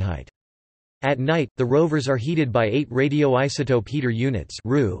 degrees Fahrenheit). At night, the rovers are heated by 8 radioisotope heater units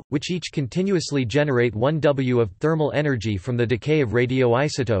 (RU), which each continuously generate 1 W of thermal energy from the decay of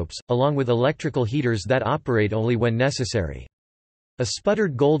radioisotopes, along with electrical heaters that operate only when necessary. A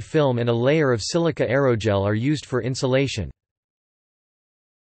sputtered gold film and a layer of silica aerogel are used for insulation.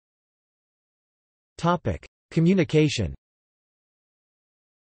 Communication.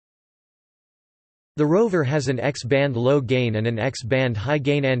 The rover has an X-band low-gain and an X-band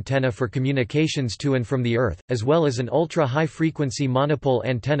high-gain antenna for communications to and from the Earth, as well as an ultra-high-frequency monopole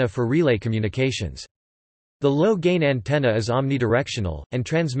antenna for relay communications. The low-gain antenna is omnidirectional, and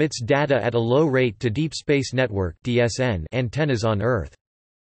transmits data at a low rate to Deep Space Network antennas on Earth.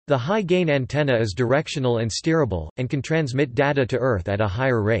 The high-gain antenna is directional and steerable, and can transmit data to Earth at a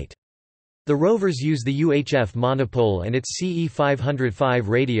higher rate. The rovers use the UHF monopole and its CE 505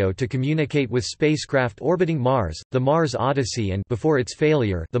 radio to communicate with spacecraft orbiting Mars, the Mars Odyssey and before its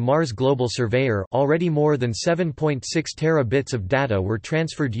failure, the Mars Global Surveyor. Already more than 7.6 terabits of data were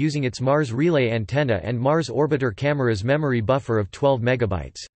transferred using its Mars relay antenna and Mars orbiter camera's memory buffer of 12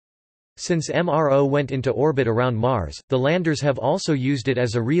 megabytes. Since MRO went into orbit around Mars, the landers have also used it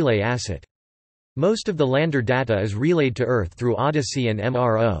as a relay asset. Most of the lander data is relayed to Earth through Odyssey and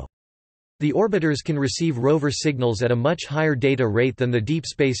MRO. The orbiters can receive rover signals at a much higher data rate than the Deep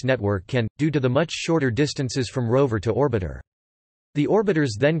Space Network can, due to the much shorter distances from rover to orbiter. The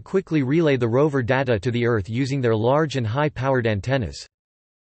orbiters then quickly relay the rover data to the Earth using their large and high-powered antennas.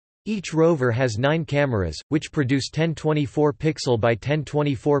 Each rover has 9 cameras, which produce 1024 pixel by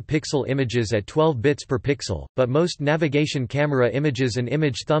 1024 pixel images at 12 bits per pixel, but most navigation camera images and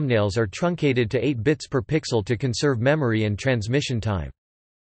image thumbnails are truncated to 8 bits per pixel to conserve memory and transmission time.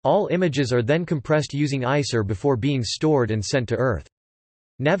 All images are then compressed using ISR before being stored and sent to Earth.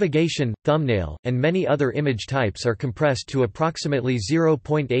 Navigation, thumbnail, and many other image types are compressed to approximately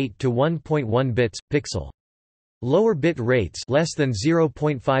 0.8 to 1.1 bits, pixel. Lower bit rates less than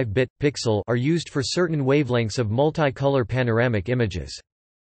 0.5 bit, pixel are used for certain wavelengths of multicolor panoramic images.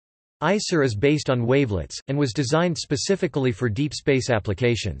 ISR is based on wavelets, and was designed specifically for deep space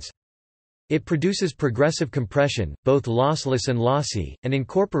applications. It produces progressive compression, both lossless and lossy, and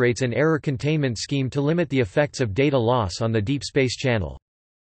incorporates an error containment scheme to limit the effects of data loss on the deep space channel.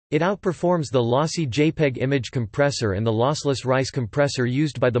 It outperforms the lossy JPEG image compressor and the lossless RICE compressor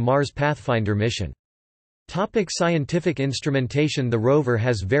used by the Mars Pathfinder mission. Scientific instrumentation. The rover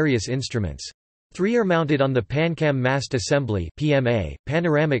has various instruments. 3 are mounted on the PanCam mast assembly (PMA),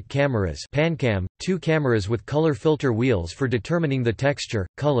 panoramic cameras (PanCam), 2 cameras with color filter wheels for determining the texture,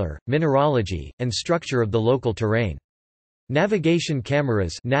 color, mineralogy, and structure of the local terrain. Navigation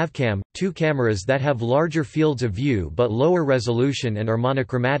cameras (NavCam), 2 cameras that have larger fields of view but lower resolution and are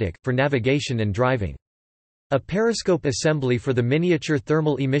monochromatic, for navigation and driving. A periscope assembly for the Miniature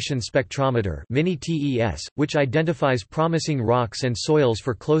Thermal Emission Spectrometer (Mini-TES), which identifies promising rocks and soils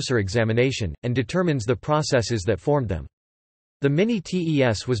for closer examination, and determines the processes that formed them. The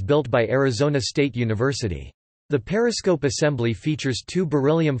Mini-TES was built by Arizona State University. The periscope assembly features 2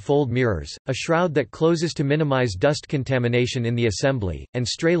 beryllium fold mirrors, a shroud that closes to minimize dust contamination in the assembly, and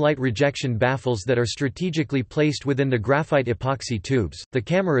stray light rejection baffles that are strategically placed within the graphite epoxy tubes. The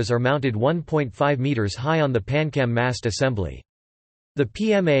cameras are mounted 1.5 meters high on the PanCam mast assembly. The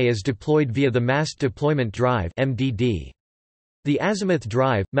PMA is deployed via the Mast Deployment Drive (MDD). The azimuth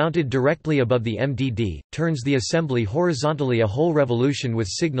drive, mounted directly above the MDD, turns the assembly horizontally a whole revolution with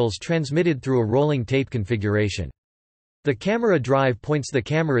signals transmitted through a rolling tape configuration. The camera drive points the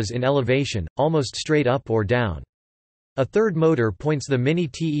cameras in elevation, almost straight up or down. A third motor points the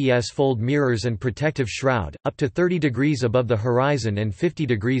Mini-TES fold mirrors and protective shroud, up to 30 degrees above the horizon and 50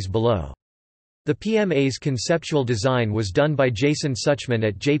 degrees below. The PMA's conceptual design was done by Jason Suchman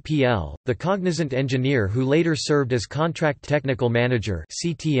at JPL, the Cognizant engineer who later served as Contract Technical Manager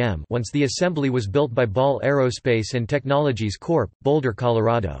 (CTM) once the assembly was built by Ball Aerospace and Technologies Corp., Boulder,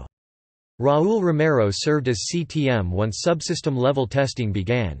 Colorado. Raul Romero served as CTM once subsystem-level testing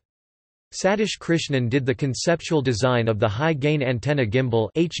began. Satish Krishnan did the conceptual design of the high-gain antenna gimbal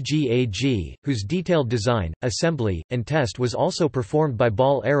 (HGAG), whose detailed design, assembly, and test was also performed by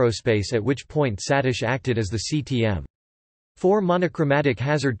Ball Aerospace, at which point Satish acted as the CTM. 4 monochromatic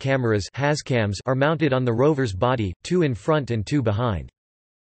hazard cameras are mounted on the rover's body, 2 in front and 2 behind.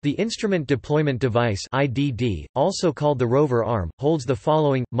 The Instrument Deployment Device (IDD), also called the rover arm, holds the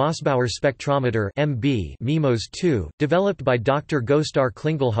following: Mossbauer spectrometer (MB) MIMOS 2, developed by Dr. Gostar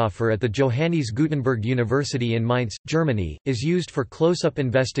Klingelhofer at the Johannes Gutenberg University in Mainz, Germany, is used for close-up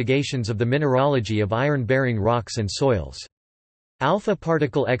investigations of the mineralogy of iron-bearing rocks and soils. Alpha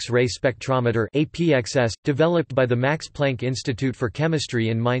particle X-ray spectrometer (APXS), developed by the Max Planck Institute for Chemistry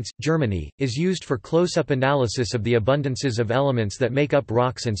in Mainz, Germany, is used for close-up analysis of the abundances of elements that make up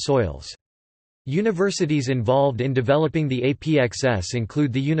rocks and soils. Universities involved in developing the APXS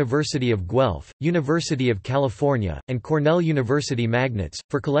include the University of Guelph, University of California, and Cornell University magnets,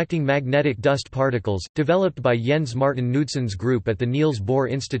 for collecting magnetic dust particles, developed by Jens Martin Knudsen's group at the Niels Bohr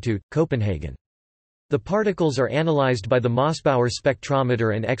Institute, Copenhagen. The particles are analyzed by the Mossbauer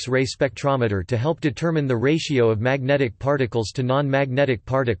spectrometer and X-ray spectrometer to help determine the ratio of magnetic particles to non-magnetic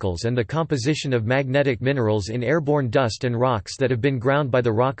particles and the composition of magnetic minerals in airborne dust and rocks that have been ground by the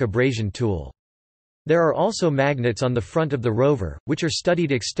rock abrasion tool. There are also magnets on the front of the rover, which are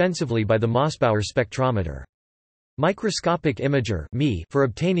studied extensively by the Mossbauer spectrometer. Microscopic imager for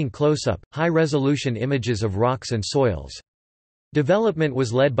obtaining close-up, high-resolution images of rocks and soils. Development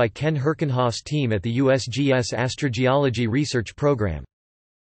was led by Ken Herkenhoff's team at the USGS Astrogeology Research Program.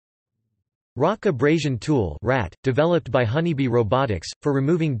 Rock Abrasion Tool (RAT), developed by Honeybee Robotics, for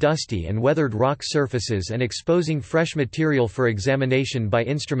removing dusty and weathered rock surfaces and exposing fresh material for examination by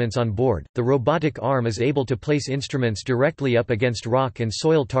instruments on board. The robotic arm is able to place instruments directly up against rock and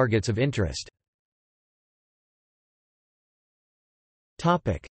soil targets of interest.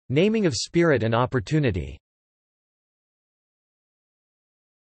 Topic: Naming of Spirit and Opportunity.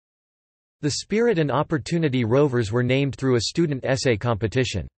 The Spirit and Opportunity rovers were named through a student essay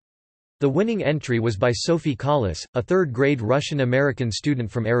competition. The winning entry was by Sophie Collis, a third-grade Russian-American student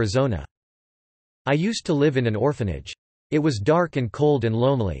from Arizona. I used to live in an orphanage. It was dark and cold and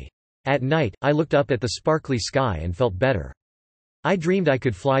lonely. At night, I looked up at the sparkly sky and felt better. I dreamed I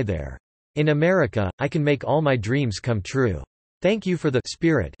could fly there. In America, I can make all my dreams come true. Thank you for the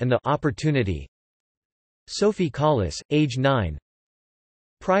spirit and the opportunity. Sophie Collis, age 9.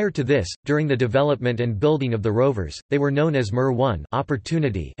 Prior to this, during the development and building of the rovers, they were known as MER-1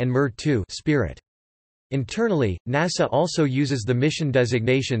 (Opportunity) and MER-2 (Spirit). Internally, NASA also uses the mission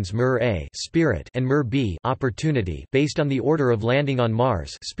designations MER-A (Spirit) and MER-B (Opportunity) based on the order of landing on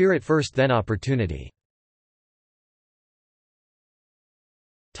Mars: Spirit first, then Opportunity.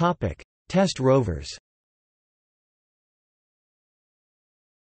 Topic: Test rovers.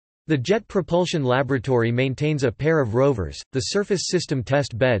 The Jet Propulsion Laboratory maintains a pair of rovers, the Surface System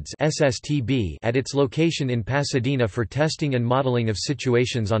Test Beds (SSTB), at its location in Pasadena for testing and modeling of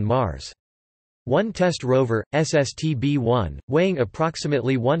situations on Mars. One test rover, SSTB-1, weighing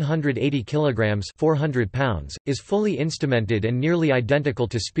approximately 180 kilograms (400 pounds), is fully instrumented and nearly identical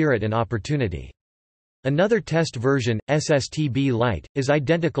to Spirit and Opportunity. Another test version, SSTB-Lite, is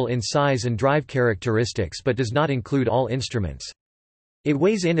identical in size and drive characteristics but does not include all instruments. It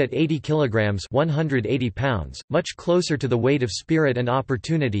weighs in at 80 kilograms (180 pounds), much closer to the weight of Spirit and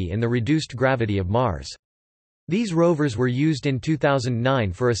Opportunity in the reduced gravity of Mars. These rovers were used in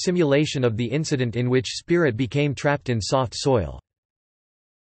 2009 for a simulation of the incident in which Spirit became trapped in soft soil.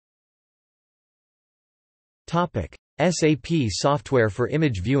 Topic: SAP software for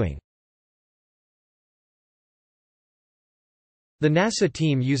image viewing. The NASA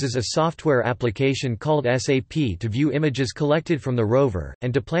team uses a software application called SAP to view images collected from the rover,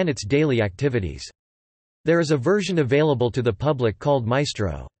 and to plan its daily activities. There is a version available to the public called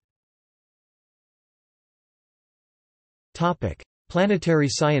Maestro. Planetary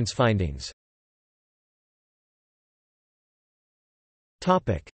science findings.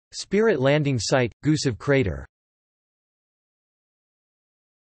 Spirit landing site, Gusev crater.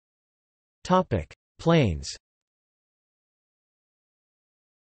 Plains.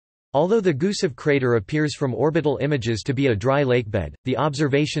 Although the Gusev crater appears from orbital images to be a dry lakebed, the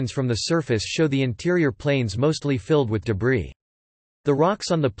observations from the surface show the interior plains mostly filled with debris. The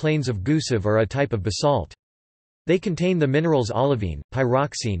rocks on the plains of Gusev are a type of basalt. They contain the minerals olivine,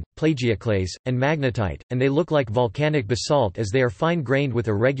 pyroxene, plagioclase, and magnetite, and they look like volcanic basalt as they are fine-grained with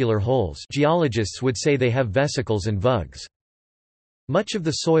irregular holes. Geologists would say they have vesicles and vugs. Much of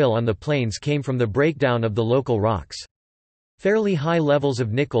the soil on the plains came from the breakdown of the local rocks. Fairly high levels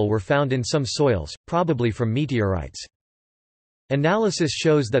of nickel were found in some soils, probably from meteorites. Analysis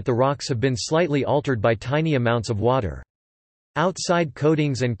shows that the rocks have been slightly altered by tiny amounts of water. Outside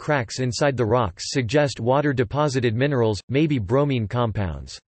coatings and cracks inside the rocks suggest water-deposited minerals, maybe bromine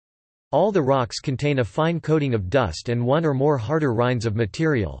compounds. All the rocks contain a fine coating of dust and one or more harder rinds of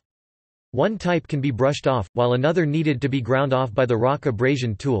material. One type can be brushed off, while another needed to be ground off by the rock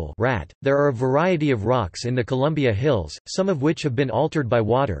abrasion tool (RAT). There are a variety of rocks in the Columbia Hills, some of which have been altered by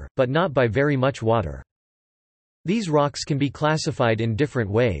water, but not by very much water. These rocks can be classified in different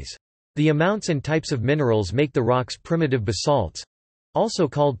ways. The amounts and types of minerals make the rocks primitive basalts, also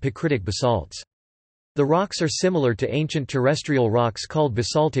called picritic basalts. The rocks are similar to ancient terrestrial rocks called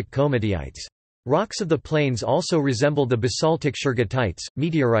basaltic komatites. Rocks of the plains also resemble the basaltic shergottites,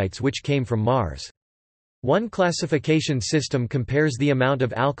 meteorites which came from Mars. One classification system compares the amount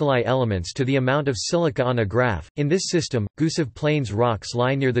of alkali elements to the amount of silica on a graph. In this system, Gusev Plains rocks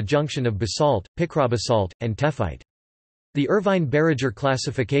lie near the junction of basalt, picrobasalt, and tephrite. The Irvine-Barriger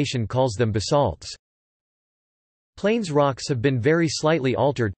classification calls them basalts. Plains rocks have been very slightly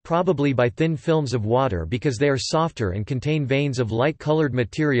altered, probably by thin films of water because they are softer and contain veins of light-colored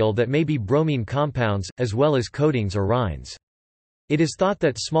material that may be bromine compounds, as well as coatings or rinds. It is thought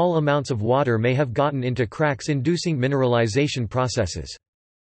that small amounts of water may have gotten into cracks inducing mineralization processes.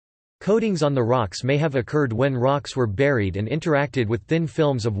 Coatings on the rocks may have occurred when rocks were buried and interacted with thin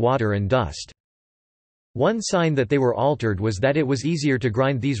films of water and dust. One sign that they were altered was that it was easier to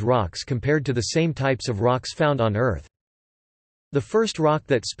grind these rocks compared to the same types of rocks found on Earth. The first rock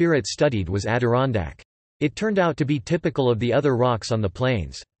that Spirit studied was Adirondack. It turned out to be typical of the other rocks on the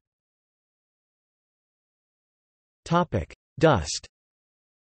plains. Dust.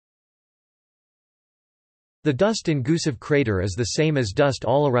 The dust in Gusev crater is the same as dust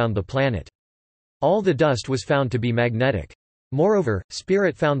all around the planet. All the dust was found to be magnetic. Moreover,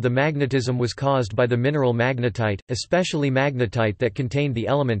 Spirit found the magnetism was caused by the mineral magnetite, especially magnetite that contained the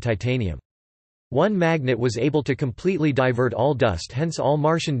element titanium. One magnet was able to completely divert all dust, hence all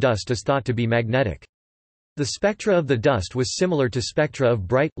Martian dust is thought to be magnetic. The spectra of the dust was similar to spectra of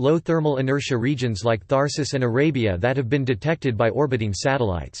bright, low thermal inertia regions like Tharsis and Arabia that have been detected by orbiting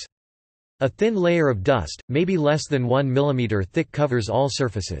satellites. A thin layer of dust, maybe less than 1 mm thick, covers all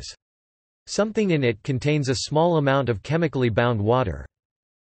surfaces. Something in it contains a small amount of chemically bound water.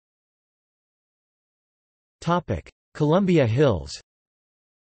 Columbia Hills.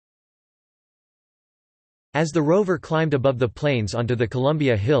 As the rover climbed above the plains onto the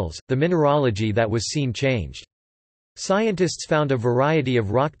Columbia Hills, the mineralogy that was seen changed. Scientists found a variety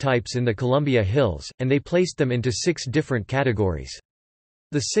of rock types in the Columbia Hills, and they placed them into 6 different categories.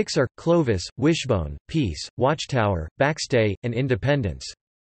 The 6 are: Clovis, Wishbone, Peace, Watchtower, Backstay, and Independence.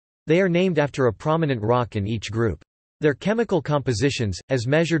 They are named after a prominent rock in each group. Their chemical compositions, as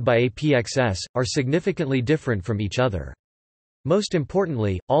measured by APXS, are significantly different from each other. Most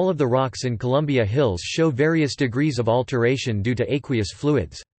importantly, all of the rocks in Columbia Hills show various degrees of alteration due to aqueous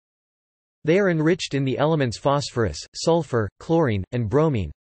fluids. They are enriched in the elements phosphorus, sulfur, chlorine, and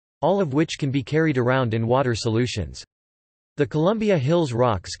bromine, all of which can be carried around in water solutions. The Columbia Hills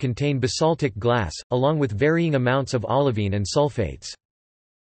rocks contain basaltic glass, along with varying amounts of olivine and sulfates.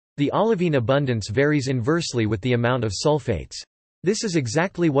 The olivine abundance varies inversely with the amount of sulfates. This is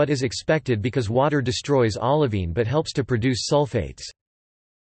exactly what is expected because water destroys olivine but helps to produce sulfates.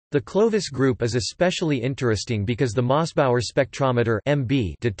 The Clovis group is especially interesting because the Mossbauer spectrometer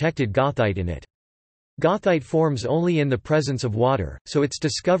 (MB) detected goethite in it. Goethite forms only in the presence of water, so its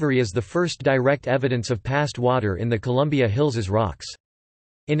discovery is the first direct evidence of past water in the Columbia Hills' rocks.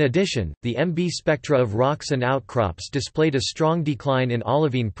 In addition, the MB spectra of rocks and outcrops displayed a strong decline in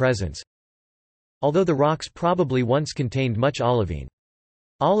olivine presence, although the rocks probably once contained much olivine.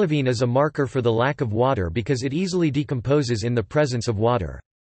 Olivine is a marker for the lack of water because it easily decomposes in the presence of water.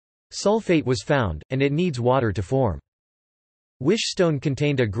 Sulfate was found, and it needs water to form. Wishstone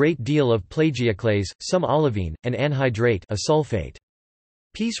contained a great deal of plagioclase, some olivine, and anhydrate, a sulfate.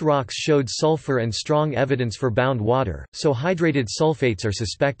 Peace rocks showed sulfur and strong evidence for bound water, so hydrated sulfates are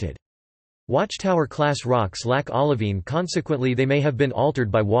suspected. Watchtower-class rocks lack olivine, consequently they may have been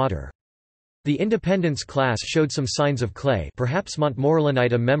altered by water. The Independence class showed some signs of clay, perhaps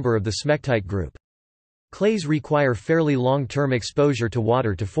Montmorillonite, a member of the smectite group. Clays require fairly long-term exposure to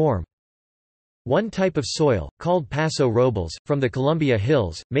water to form. One type of soil, called Paso Robles, from the Columbia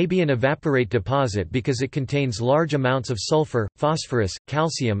Hills, may be an evaporate deposit because it contains large amounts of sulfur, phosphorus,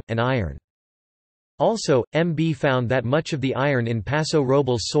 calcium, and iron. Also, MB found that much of the iron in Paso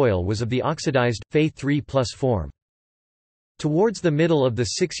Robles soil was of the oxidized, Fe3+ form. Towards the middle of the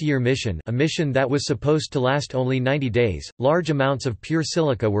 6-year mission, a mission that was supposed to last only 90 days, large amounts of pure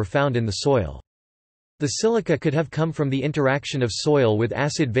silica were found in the soil. The silica could have come from the interaction of soil with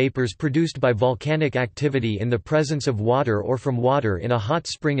acid vapors produced by volcanic activity in the presence of water or from water in a hot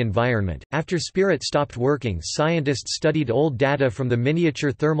spring environment. After Spirit stopped working, scientists studied old data from the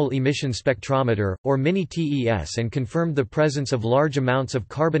Miniature Thermal Emission Spectrometer, or Mini-TES, and confirmed the presence of large amounts of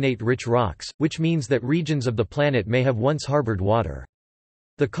carbonate-rich rocks, which means that regions of the planet may have once harbored water.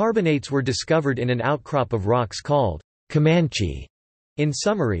 The carbonates were discovered in an outcrop of rocks called Comanche. In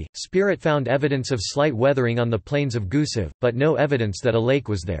summary, Spirit found evidence of slight weathering on the plains of Gusev, but no evidence that a lake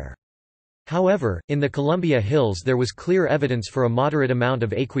was there. However, in the Columbia Hills there was clear evidence for a moderate amount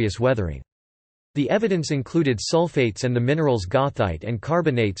of aqueous weathering. The evidence included sulfates and the minerals goethite and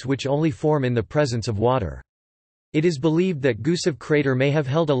carbonates, which only form in the presence of water. It is believed that Gusev crater may have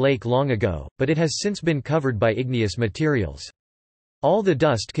held a lake long ago, but it has since been covered by igneous materials. All the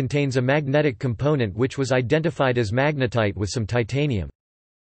dust contains a magnetic component which was identified as magnetite with some titanium.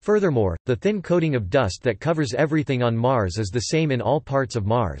 Furthermore, the thin coating of dust that covers everything on Mars is the same in all parts of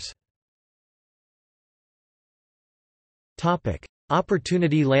Mars.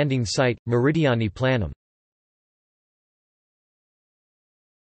 Opportunity landing site, Meridiani Planum.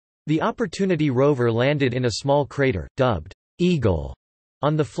 The Opportunity rover landed in a small crater, dubbed Eagle,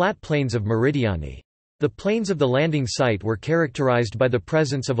 on the flat plains of Meridiani. The plains of the landing site were characterized by the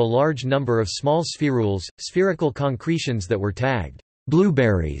presence of a large number of small spherules, spherical concretions that were tagged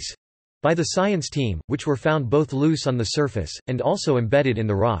blueberries by the science team, which were found both loose on the surface, and also embedded in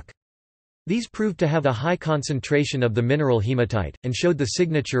the rock. These proved to have a high concentration of the mineral hematite, and showed the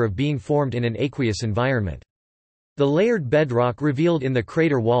signature of being formed in an aqueous environment. The layered bedrock revealed in the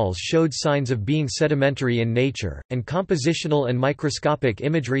crater walls showed signs of being sedimentary in nature, and compositional and microscopic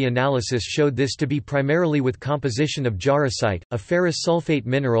imagery analysis showed this to be primarily with composition of jarosite, a ferrous sulfate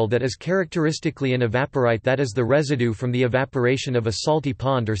mineral that is characteristically an evaporite, that is the residue from the evaporation of a salty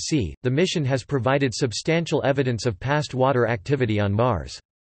pond or sea. The mission has provided substantial evidence of past water activity on Mars.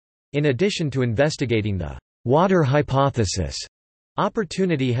 In addition to investigating the water hypothesis,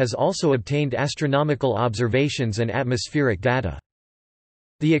 Opportunity has also obtained astronomical observations and atmospheric data.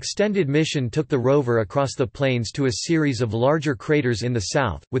 The extended mission took the rover across the plains to a series of larger craters in the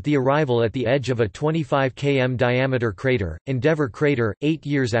south, with the arrival at the edge of a 25 km diameter crater, Endeavour Crater, 8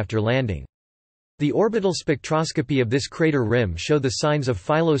 years after landing. The orbital spectroscopy of this crater rim show the signs of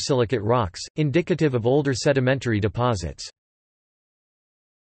phyllosilicate rocks, indicative of older sedimentary deposits.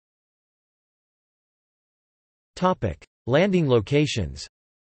 Landing locations.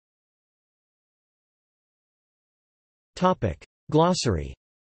 Glossary.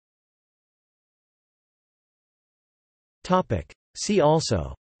 See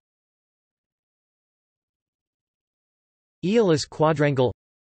also: Aeolus quadrangle,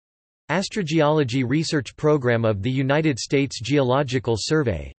 Astrogeology Research Program of the United States Geological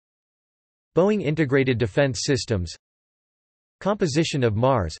Survey, Boeing Integrated Defense Systems, Composition of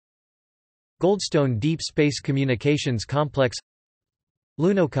Mars, Goldstone Deep Space Communications Complex,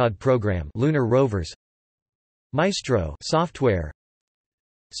 Lunokhod Program, Lunar Rovers, Maestro software,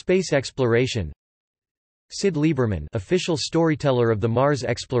 Space Exploration, Sid Lieberman, official storyteller of the Mars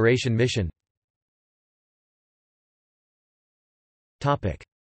exploration mission. Topic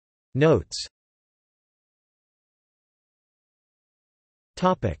Notes.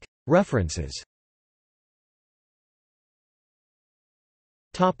 Topic References.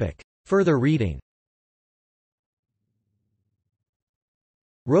 Topic Further reading.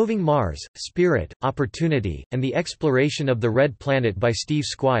 Roving Mars, Spirit, Opportunity, and the Exploration of the Red Planet by Steve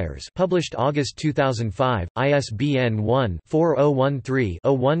Squires, published August 2005, ISBN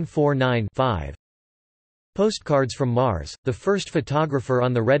 1-4013-0149-5. Postcards from Mars, The First Photographer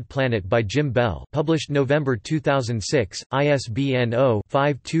on the Red Planet by Jim Bell, published November 2006, ISBN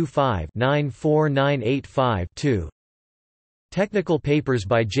 0-525-94985-2. Technical papers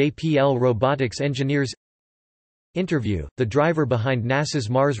by JPL Robotics Engineers. Interview, the driver behind NASA's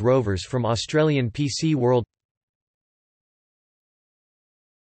Mars rovers from Australian PC World.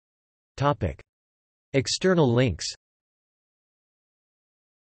 External links.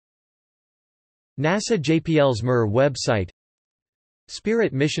 NASA JPL's MER website,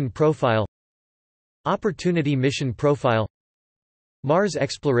 Spirit Mission Profile, Opportunity Mission Profile, Mars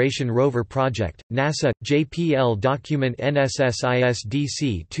Exploration Rover Project, NASA, JPL document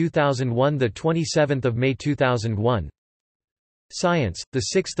NSSISDC 2001, the 27th of May 2001. Science, the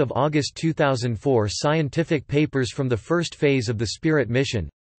 6th of August 2004. Scientific papers from the first phase of the Spirit mission.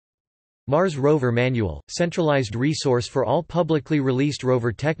 Mars Rover Manual, centralized resource for all publicly released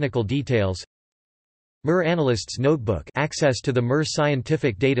rover technical details. MER Analyst's Notebook, access to the MER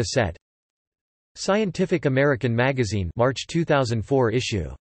scientific data set. Scientific American Magazine, March 2004 issue.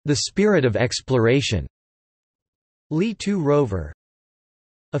 The Spirit of Exploration, Li-2 rover,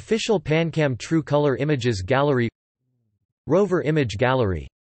 Official PanCam True Color Images Gallery, Rover Image Gallery,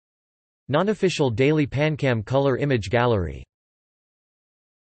 Non-official Daily PanCam Color Image Gallery.